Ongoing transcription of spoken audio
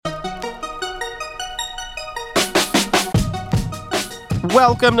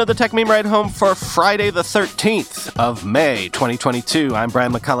Welcome to the Tech Meme Ride Home for Friday the 13th of May, 2022. I'm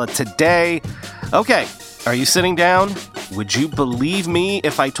Brian McCullough. Today, okay, are you sitting down? Would you believe me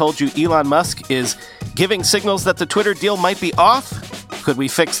if I told you Elon Musk is giving signals that the Twitter deal might be off? Could we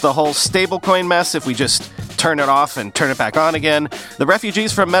fix the whole stablecoin mess if we just turn it off and turn it back on again? The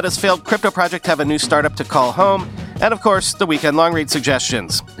refugees from Meta's failed crypto project have a new startup to call home. And of course, the weekend long read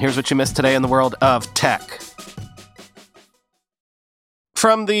suggestions. Here's what you missed today in the world of tech.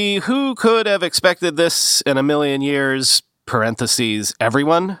 From the who could have expected this in a million years, parentheses,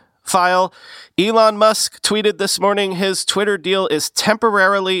 everyone file, Elon Musk tweeted this morning his Twitter deal is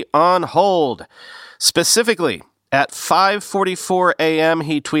temporarily on hold. Specifically, at 5:44 a.m.,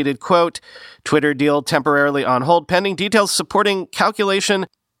 he tweeted, quote, Twitter deal temporarily on hold pending details supporting calculation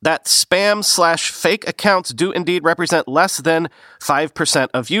that spam/fake accounts do indeed represent less than 5%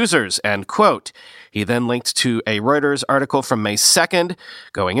 of users, end quote. He then linked to a Reuters article from May 2nd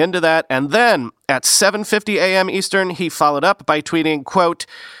going into that, and then at 7:50 a.m. Eastern, he followed up by tweeting, quote,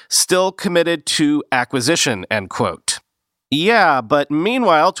 still committed to acquisition, end quote. Yeah, but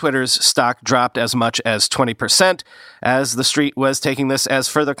meanwhile, Twitter's stock dropped as much as 20% as the street was taking this as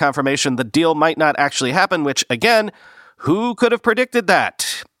further confirmation the deal might not actually happen, which, again, who could have predicted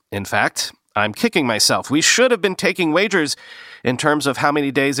that? In fact, I'm kicking myself. We should have been taking wagers in terms of how many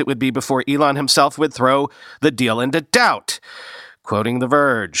days it would be before Elon himself would throw the deal into doubt. Quoting The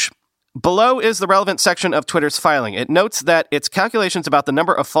Verge. Below is the relevant section of Twitter's filing. It notes that its calculations about the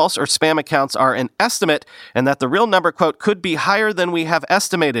number of false or spam accounts are an estimate and that the real number, quote, could be higher than we have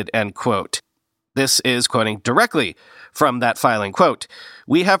estimated, end quote. This is quoting directly from that filing, quote,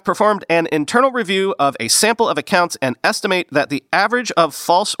 we have performed an internal review of a sample of accounts and estimate that the average of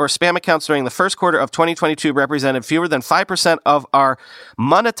false or spam accounts during the first quarter of 2022 represented fewer than 5% of our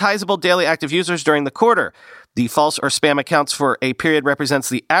monetizable daily active users during the quarter. The false or spam accounts for a period represents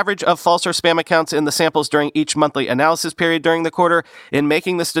the average of false or spam accounts in the samples during each monthly analysis period during the quarter. In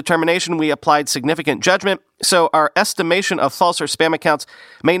making this determination, we applied significant judgment, so our estimation of false or spam accounts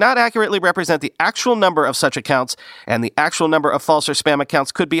may not accurately represent the actual number of such accounts, and the actual number of false or spam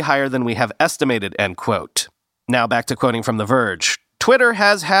accounts could be higher than we have estimated, end quote. Now back to quoting from The Verge. Twitter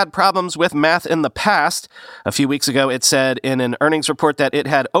has had problems with math in the past. A few weeks ago, it said in an earnings report that it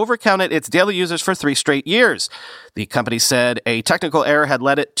had overcounted its daily users for 3 straight years. The company said a technical error had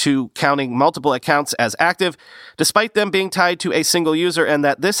led it to counting multiple accounts as active, despite them being tied to a single user, and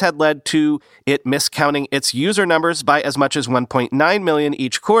that this had led to it miscounting its user numbers by as much as 1.9 million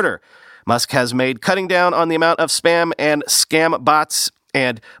each quarter. Musk has made cutting down on the amount of spam and scam bots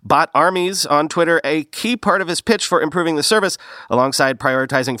and bot armies on Twitter a key part of his pitch for improving the service, alongside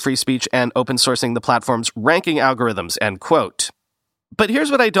prioritizing free speech and open sourcing the platform's ranking algorithms, end quote. But here's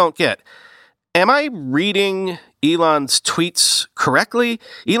what I don't get. Am I reading Elon's tweets correctly?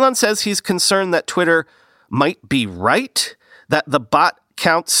 Elon says he's concerned that Twitter might be right, that the bot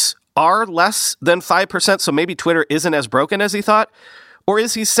counts are less than 5%, so maybe Twitter isn't as broken as he thought. Or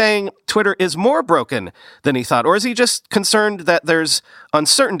is he saying Twitter is more broken than he thought? Or is he just concerned that there's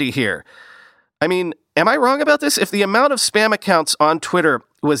uncertainty here? I mean, am I wrong about this? If the amount of spam accounts on Twitter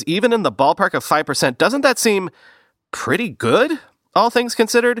was even in the ballpark of 5%, doesn't that seem pretty good, all things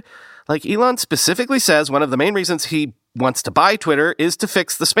considered? Like Elon specifically says one of the main reasons he wants to buy Twitter is to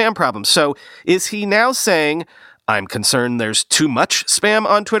fix the spam problem. So is he now saying, I'm concerned there's too much spam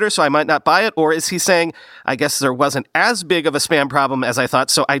on Twitter, so I might not buy it? Or is he saying, I guess there wasn't as big of a spam problem as I thought,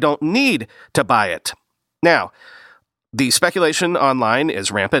 so I don't need to buy it? Now, the speculation online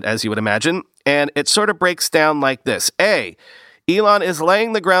is rampant, as you would imagine, and it sort of breaks down like this. A, Elon is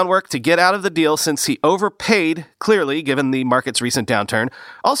laying the groundwork to get out of the deal since he overpaid, clearly, given the market's recent downturn.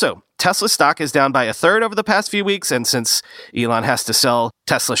 Also, Tesla stock is down by 1/3 over the past few weeks, and since Elon has to sell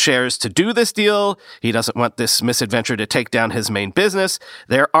Tesla shares to do this deal, he doesn't want this misadventure to take down his main business.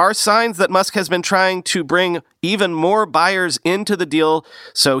 There are signs that Musk has been trying to bring even more buyers into the deal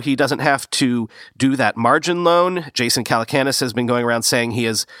so he doesn't have to do that margin loan. Jason Calacanis has been going around saying he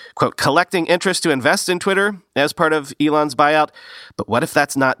is, quote, collecting interest to invest in Twitter as part of Elon's buyout. But what if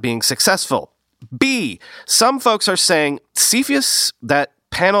that's not being successful? B, some folks are saying CFIUS, that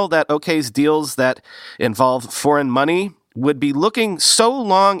panel that okays deals that involve foreign money, would be looking so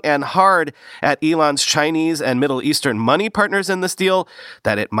long and hard at Elon's Chinese and Middle Eastern money partners in this deal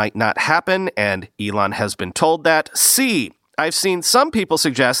that it might not happen, and Elon has been told that. C, I've seen some people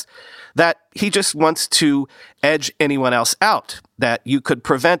suggest that he just wants to edge anyone else out, that you could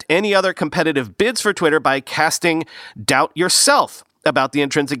prevent any other competitive bids for Twitter by casting doubt yourself about the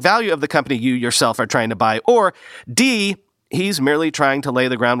intrinsic value of the company you yourself are trying to buy. Or D, He's merely trying to lay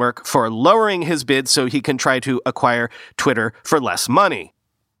the groundwork for lowering his bid so he can try to acquire Twitter for less money.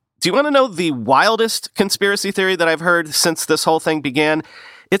 Do you want to know the wildest conspiracy theory that I've heard since this whole thing began?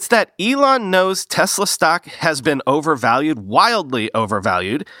 It's that Elon knows Tesla stock has been overvalued, wildly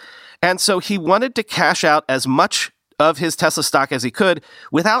overvalued, and so he wanted to cash out as much of his Tesla stock as he could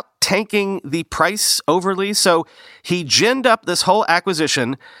without tanking the price overly. So he ginned up this whole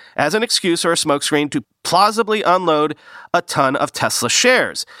acquisition as an excuse or a smokescreen to plausibly unload a ton of Tesla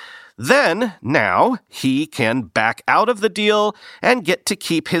shares. Then, now, he can back out of the deal and get to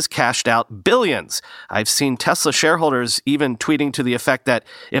keep his cashed out billions. I've seen Tesla shareholders even tweeting to the effect that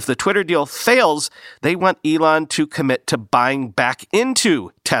if the Twitter deal fails, they want Elon to commit to buying back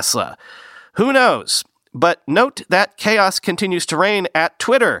into Tesla. Who knows? But note that chaos continues to reign at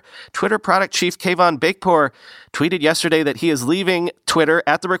Twitter. Twitter product chief Keyvan Beykpour tweeted yesterday that he is leaving Twitter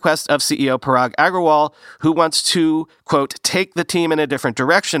at the request of CEO Parag Agrawal, who wants to, quote, take the team in a different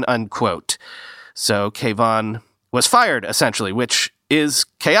direction, unquote. So Keyvan was fired, essentially, which is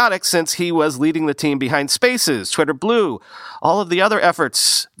chaotic since he was leading the team behind Spaces, Twitter Blue, all of the other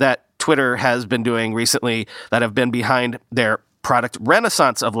efforts that Twitter has been doing recently that have been behind their product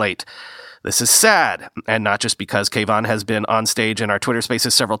renaissance of late. This is sad, and not just because Keyvan has been on stage in our Twitter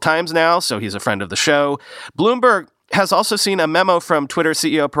Spaces several times now, so he's a friend of the show. Bloomberg has also seen a memo from Twitter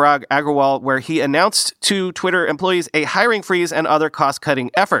CEO Parag Agrawal where he announced to Twitter employees a hiring freeze and other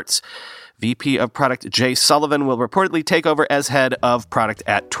cost-cutting efforts. VP of Product Jay Sullivan will reportedly take over as head of product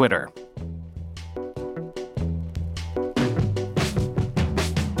at Twitter.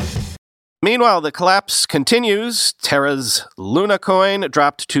 Meanwhile, the collapse continues. Terra's Luna coin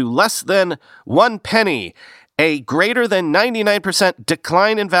dropped to less than 1 penny, a greater than 99%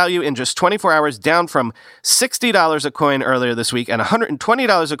 decline in value in just 24 hours, down from $60 a coin earlier this week and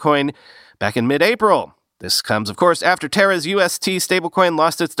 $120 a coin back in mid-April. This comes, of course, after Terra's UST stablecoin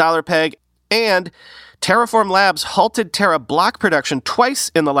lost its dollar peg, and Terraform Labs halted Terra block production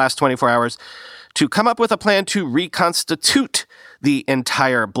twice in the last 24 hours to come up with a plan to reconstitute the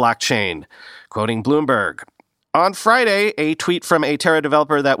entire blockchain. Quoting Bloomberg, on Friday, a tweet from a Terra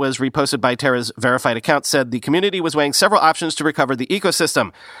developer that was reposted by Terra's verified account said the community was weighing several options to recover the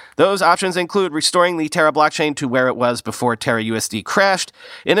ecosystem. Those options include restoring the Terra blockchain to where it was before Terra USD crashed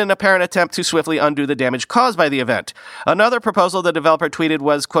in an apparent attempt to swiftly undo the damage caused by the event. Another proposal the developer tweeted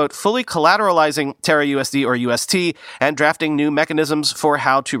was, quote, fully collateralizing Terra USD or UST and drafting new mechanisms for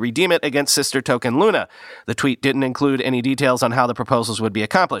how to redeem it against sister token Luna. The tweet didn't include any details on how the proposals would be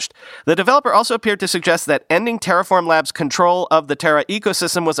accomplished. The developer also appeared to suggest that ending Terraform Labs' control of the Terra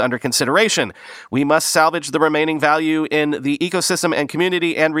ecosystem was under consideration. We must salvage the remaining value in the ecosystem and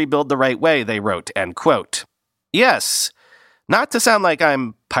community and rebuild the right way, they wrote, end quote. Yes, not to sound like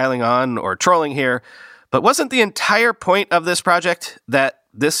I'm piling on or trolling here, but wasn't the entire point of this project that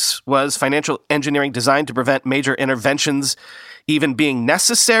this was financial engineering designed to prevent major interventions even being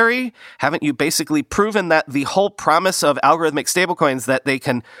necessary? Haven't you basically proven that the whole promise of algorithmic stablecoins, that they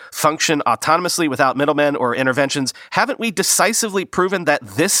can function autonomously without middlemen or interventions, haven't we decisively proven that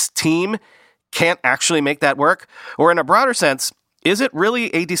this team can't actually make that work? Or in a broader sense, is it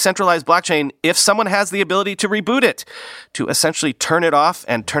really a decentralized blockchain if someone has the ability to reboot it, to essentially turn it off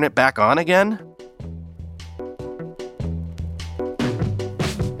and turn it back on again?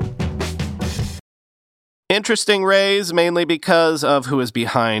 Interesting raise, mainly because of who is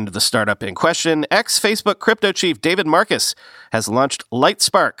behind the startup in question. Ex-Facebook crypto chief David Marcus has launched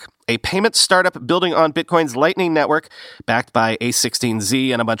Lightspark, a payment startup building on Bitcoin's Lightning Network, backed by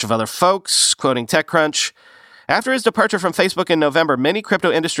A16Z and a bunch of other folks, quoting TechCrunch. After his departure from Facebook in November, many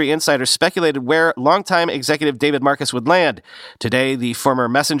crypto industry insiders speculated where longtime executive David Marcus would land. Today, the former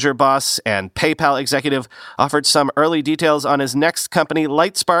Messenger boss and PayPal executive offered some early details on his next company,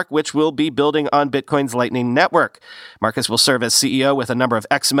 Lightspark, which will be building on Bitcoin's Lightning Network. Marcus will serve as CEO with a number of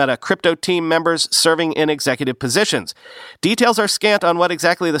ex-Meta crypto team members serving in executive positions. Details are scant on what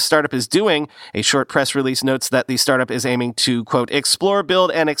exactly the startup is doing. A short press release notes that the startup is aiming to, quote, explore,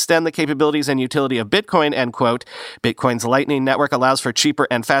 build, and extend the capabilities and utility of Bitcoin, end quote. Bitcoin's Lightning Network allows for cheaper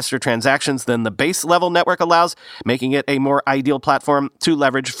and faster transactions than the base level network allows, making it a more ideal platform to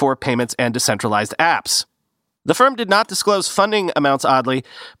leverage for payments and decentralized apps. The firm did not disclose funding amounts, oddly,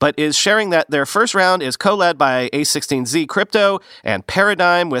 but is sharing that their first round is co-led by A16Z Crypto and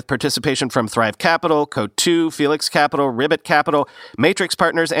Paradigm, with participation from Thrive Capital, Code2, Felix Capital, Ribbit Capital, Matrix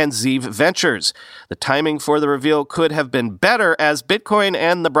Partners, and Zeev Ventures. The timing for the reveal could have been better, as Bitcoin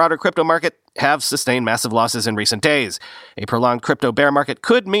and the broader crypto market have sustained massive losses in recent days. A prolonged crypto bear market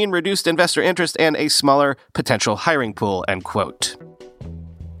could mean reduced investor interest and a smaller potential hiring pool, end quote.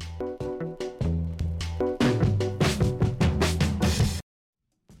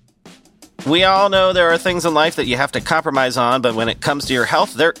 We all know there are things in life that you have to compromise on, but when it comes to your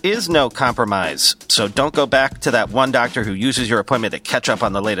health, there is no compromise. So don't go back to that one doctor who uses your appointment to catch up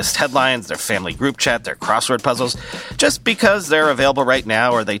on the latest headlines, their family group chat, their crossword puzzles, just because they're available right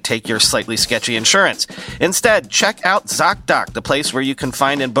now or they take your slightly sketchy insurance. Instead, check out ZocDoc, the place where you can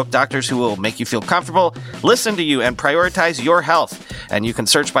find and book doctors who will make you feel comfortable, listen to you, and prioritize your health. And you can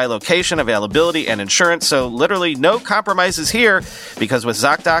search by location, availability, and insurance, so literally no compromises here, because with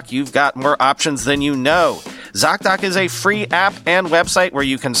ZocDoc, you've got more options than you know. ZocDoc is a free app and website where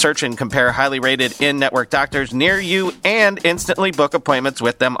you can search and compare highly rated in-network doctors near you and instantly book appointments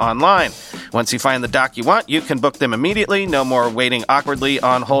with them online. Once you find the doc you want, you can book them immediately, no more waiting awkwardly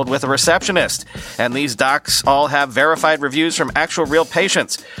on hold with a receptionist. And these docs all have verified reviews from actual real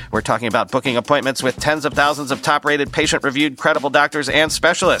patients. We're talking about booking appointments with tens of thousands of top-rated, patient-reviewed, credible doctors and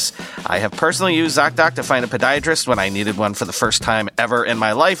specialists. I have personally used ZocDoc to find a podiatrist when I needed one for the first time ever in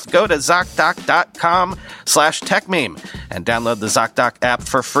my life. Go to ZocDoc.com/TechMeme and download the ZocDoc app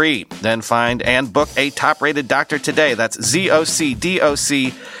for free. Then find and book a top-rated doctor today. That's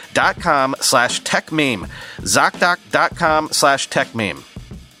ZocDoc.com/TechMeme. ZocDoc.com/TechMeme.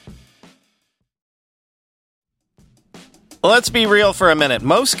 Let's be real for a minute.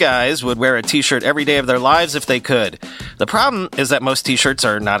 Most guys would wear a t-shirt every day of their lives if they could. The problem is that most t-shirts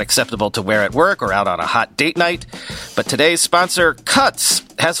are not acceptable to wear at work or out on a hot date night. But today's sponsor, Cuts,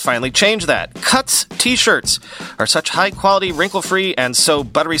 has finally changed that. Cuts t-shirts are such high-quality, wrinkle-free, and so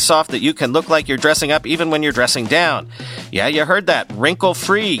buttery soft that you can look like you're dressing up even when you're dressing down. Yeah, you heard that.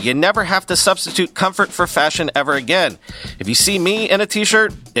 Wrinkle-free. You never have to substitute comfort for fashion ever again. If you see me in a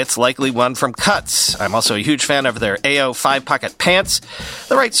t-shirt, it's likely one from Cuts. I'm also a huge fan of their AO 5-pocket pants.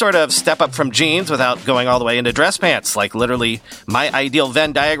 The right sort of step up from jeans without going all the way into dress pants, like literally my ideal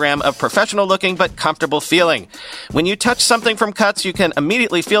Venn diagram of professional looking but comfortable feeling. When you touch something from Cuts, you can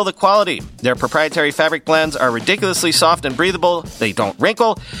immediately feel the quality. Their proprietary fabric blends are ridiculously soft and breathable, they don't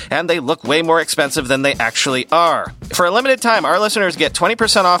wrinkle, and they look way more expensive than they actually are. For a limited time, our listeners get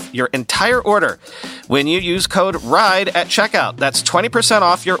 20% off your entire order when you use code RIDE at checkout. That's 20%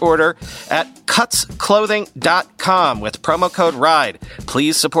 off your order at cutsclothing.com with promo code RIDE.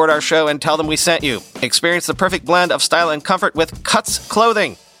 Please support our show and tell them we sent you. Experience the perfect blend of style and comfort with Cuts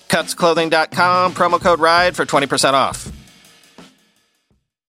Clothing. Cutsclothing.com, promo code RIDE for 20% off.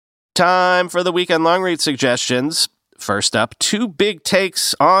 Time for the weekend long read suggestions. First up, 2 big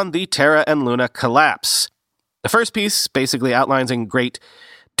takes on the Terra and Luna collapse. The first piece basically outlines in great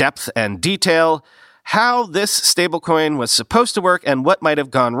depth and detail how this stablecoin was supposed to work and what might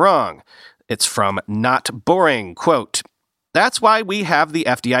have gone wrong. It's from Not Boring, quote, "That's why we have the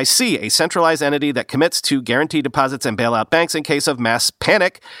FDIC, a centralized entity that commits to guarantee deposits and bail out banks in case of mass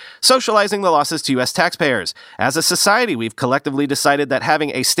panic, socializing the losses to U.S. taxpayers. As a society, we've collectively decided that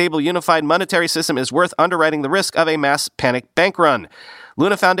having a stable, unified monetary system is worth underwriting the risk of a mass panic bank run.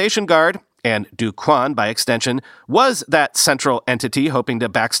 Luna Foundation Guard, and Do Kwon, by extension, was that central entity hoping to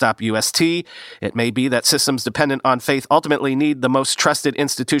backstop UST. It may be that systems dependent on faith ultimately need the most trusted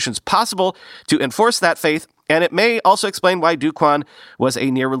institutions possible to enforce that faith, and it may also explain why Do Kwon was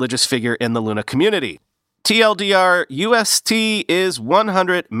a near-religious figure in the Luna community. TLDR, UST is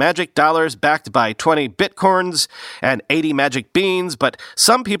 100 magic dollars backed by 20 bitcoins and 80 magic beans, but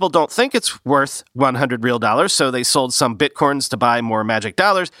some people don't think it's worth 100 real dollars, so they sold some bitcoins to buy more magic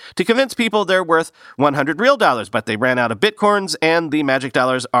dollars to convince people they're worth 100 real dollars, but they ran out of bitcoins and the magic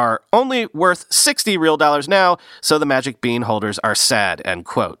dollars are only worth 60 real dollars now, so the magic bean holders are sad, end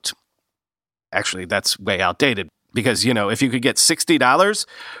quote." Actually, that's way outdated. Because, you know, if you could get $60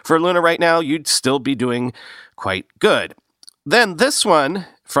 for Luna right now, you'd still be doing quite good. Then this one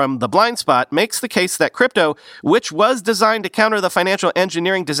from The Blind Spot makes the case that crypto, which was designed to counter the financial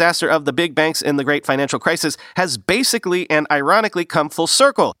engineering disaster of the big banks in the great financial crisis, has basically and ironically come full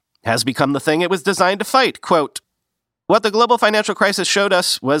circle, has become the thing it was designed to fight. Quote, "What the global financial crisis showed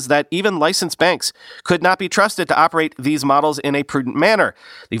us was that even licensed banks could not be trusted to operate these models in a prudent manner.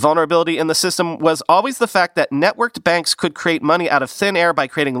 The vulnerability in the system was always the fact that networked banks could create money out of thin air by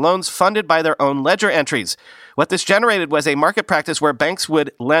creating loans funded by their own ledger entries. What this generated was a market practice where banks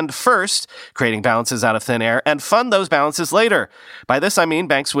would lend first, creating balances out of thin air, and fund those balances later. By this, I mean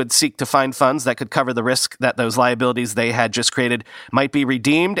banks would seek to find funds that could cover the risk that those liabilities they had just created might be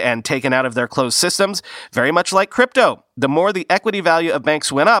redeemed and taken out of their closed systems, very much like crypto. The more the equity value of banks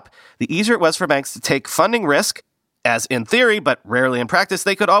went up, the easier it was for banks to take funding risk, as in theory, but rarely in practice,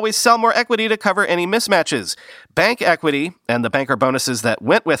 they could always sell more equity to cover any mismatches. Bank equity, and the banker bonuses that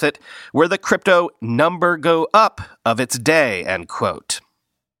went with it, were the crypto number go up of its day, end quote."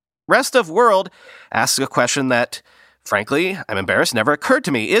 Rest of World asks a question that Frankly, I'm embarrassed, never occurred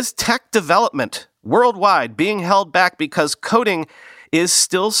to me. Is tech development worldwide being held back because coding is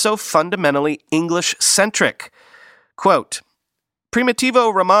still so fundamentally English-centric? Quote,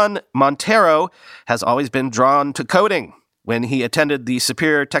 Primitivo Ramon Montero has always been drawn to coding. When he attended the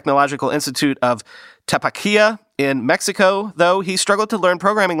Superior Technological Institute of Tepequilla in Mexico, though, he struggled to learn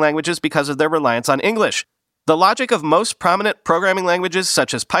programming languages because of their reliance on English. The logic of most prominent programming languages,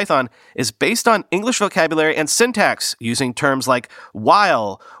 such as Python, is based on English vocabulary and syntax, using terms like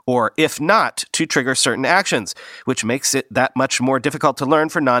while or if not to trigger certain actions, which makes it that much more difficult to learn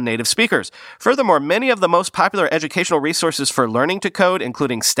for non-native speakers. Furthermore, many of the most popular educational resources for learning to code,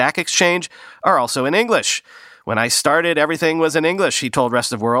 including Stack Exchange, are also in English. When I started, everything was in English, he told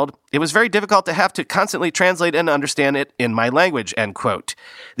Rest of World. It was very difficult to have to constantly translate and understand it in my language, end quote.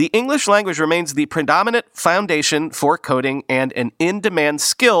 The English language remains the predominant foundation for coding and an in-demand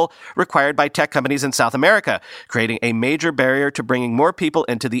skill required by tech companies in South America, creating a major barrier to bringing more people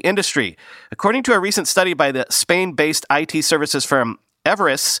into the industry. According to a recent study by the Spain-based IT services firm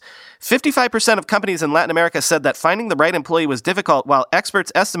Everis, 55% of companies in Latin America said that finding the right employee was difficult, while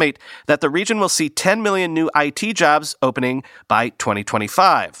experts estimate that the region will see 10 million new IT jobs opening by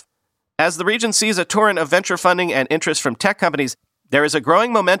 2025. As the region sees a torrent of venture funding and interest from tech companies, there is a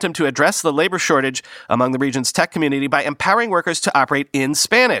growing momentum to address the labor shortage among the region's tech community by empowering workers to operate in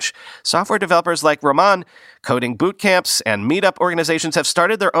Spanish. Software developers like Roman, coding boot camps, and meetup organizations have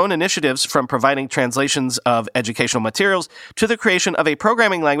started their own initiatives, from providing translations of educational materials to the creation of a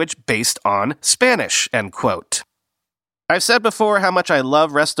programming language based on Spanish, end quote. I've said before how much I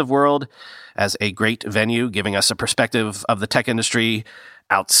love Rest of World as a great venue, giving us a perspective of the tech industry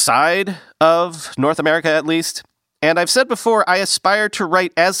outside of North America, at least. And I've said before, I aspire to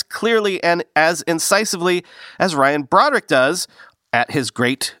write as clearly and as incisively as Ryan Broderick does at his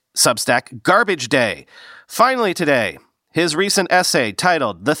great Substack Garbage Day. Finally today, his recent essay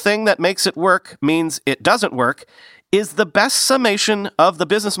titled "The Thing That Makes It Work Means It Doesn't Work" is the best summation of the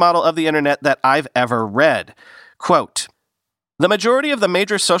business model of the internet that I've ever read. Quote, the majority of the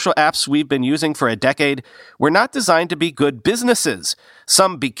major social apps we've been using for a decade were not designed to be good businesses.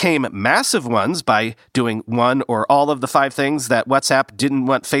 Some became massive ones by doing one or all of the 5 things that WhatsApp didn't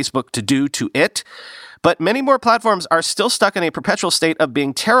want Facebook to do to it. But many more platforms are still stuck in a perpetual state of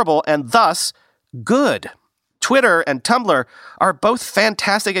being terrible and thus good. Twitter and Tumblr are both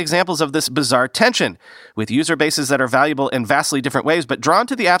fantastic examples of this bizarre tension, with user bases that are valuable in vastly different ways, but drawn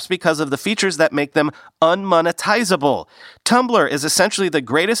to the apps because of the features that make them unmonetizable. Tumblr is essentially the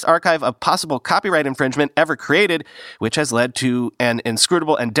greatest archive of possible copyright infringement ever created, which has led to an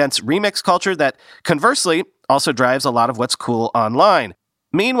inscrutable and dense remix culture that, conversely, also drives a lot of what's cool online.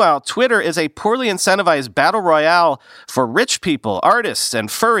 Meanwhile, Twitter is a poorly incentivized battle royale for rich people, artists, and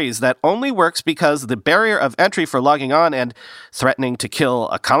furries that only works because the barrier of entry for logging on and threatening to kill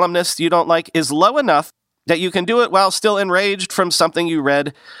a columnist you don't like is low enough that you can do it while still enraged from something you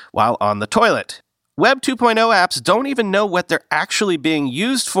read while on the toilet. Web 2.0 apps don't even know what they're actually being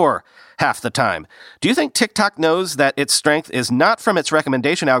used for half the time. Do you think TikTok knows that its strength is not from its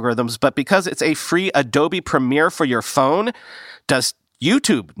recommendation algorithms, but because it's a free Adobe Premiere for your phone? Does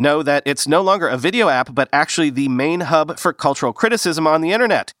YouTube know that it's no longer a video app, but actually the main hub for cultural criticism on the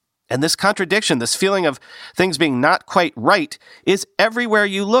internet? And this contradiction, this feeling of things being not quite right, is everywhere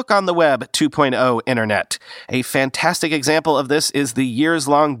you look on the Web 2.0 internet. A fantastic example of this is the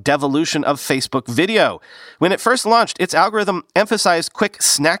years-long devolution of Facebook video. When it first launched, its algorithm emphasized quick,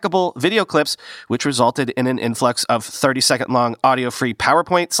 snackable video clips, which resulted in an influx of 30-second-long audio-free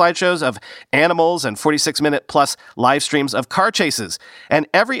PowerPoint slideshows of animals and 46-minute-plus live streams of car chases. And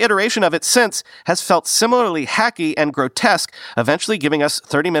every iteration of it since has felt similarly hacky and grotesque, eventually giving us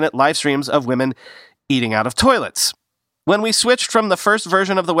 30-minute live streams of women eating out of toilets. When we switched from the first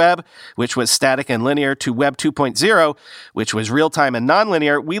version of the web, which was static and linear, to Web 2.0, which was real-time and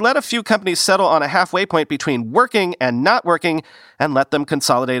nonlinear, we let a few companies settle on a halfway point between working and not working and let them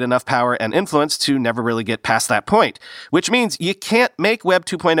consolidate enough power and influence to never really get past that point. Which means you can't make Web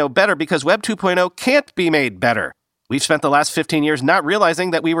 2.0 better because Web 2.0 can't be made better. We've spent the last 15 years not realizing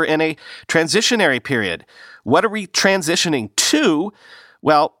that we were in a transitionary period. What are we transitioning to?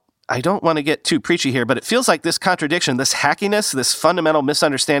 Well, I don't want to get too preachy here, but it feels like this contradiction, this hackiness, this fundamental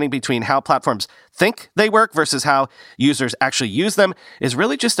misunderstanding between how platforms think they work versus how users actually use them is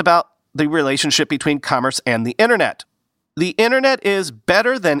really just about the relationship between commerce and the internet. The internet is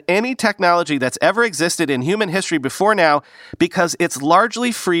better than any technology that's ever existed in human history before now because it's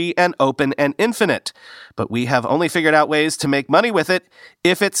largely free and open and infinite. But we have only figured out ways to make money with it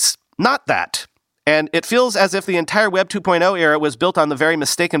if it's not that. And it feels as if the entire Web 2.0 era was built on the very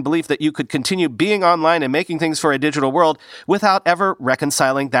mistaken belief that you could continue being online and making things for a digital world without ever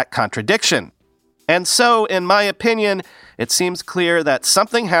reconciling that contradiction. And so, in my opinion, it seems clear that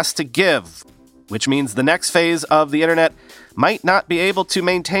something has to give, which means the next phase of the internet might not be able to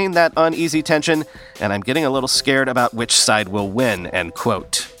maintain that uneasy tension, and I'm getting a little scared about which side will win, end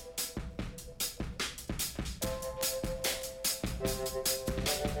quote.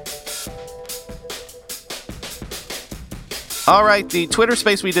 All right, the Twitter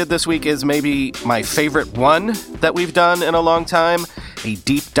space we did this week is maybe my favorite one that we've done in a long time. A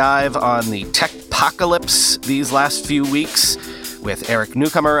deep dive on the tech-pocalypse these last few weeks with Eric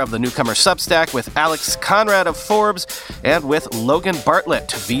Newcomer of the Newcomer Substack, with Alex Conrad of Forbes, and with Logan Bartlett,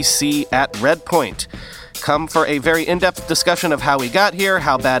 VC at Redpoint. Come for a very in-depth discussion of how we got here,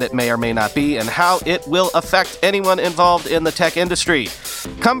 how bad it may or may not be, and how it will affect anyone involved in the tech industry.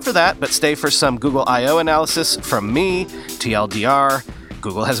 Come for that, but stay for some Google I/O analysis from me, TLDR.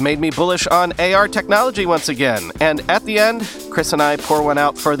 Google has made me bullish on AR technology once again. And at the end, Chris and I pour one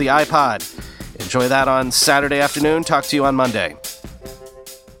out for the iPod. Enjoy that on Saturday afternoon. Talk to you on Monday.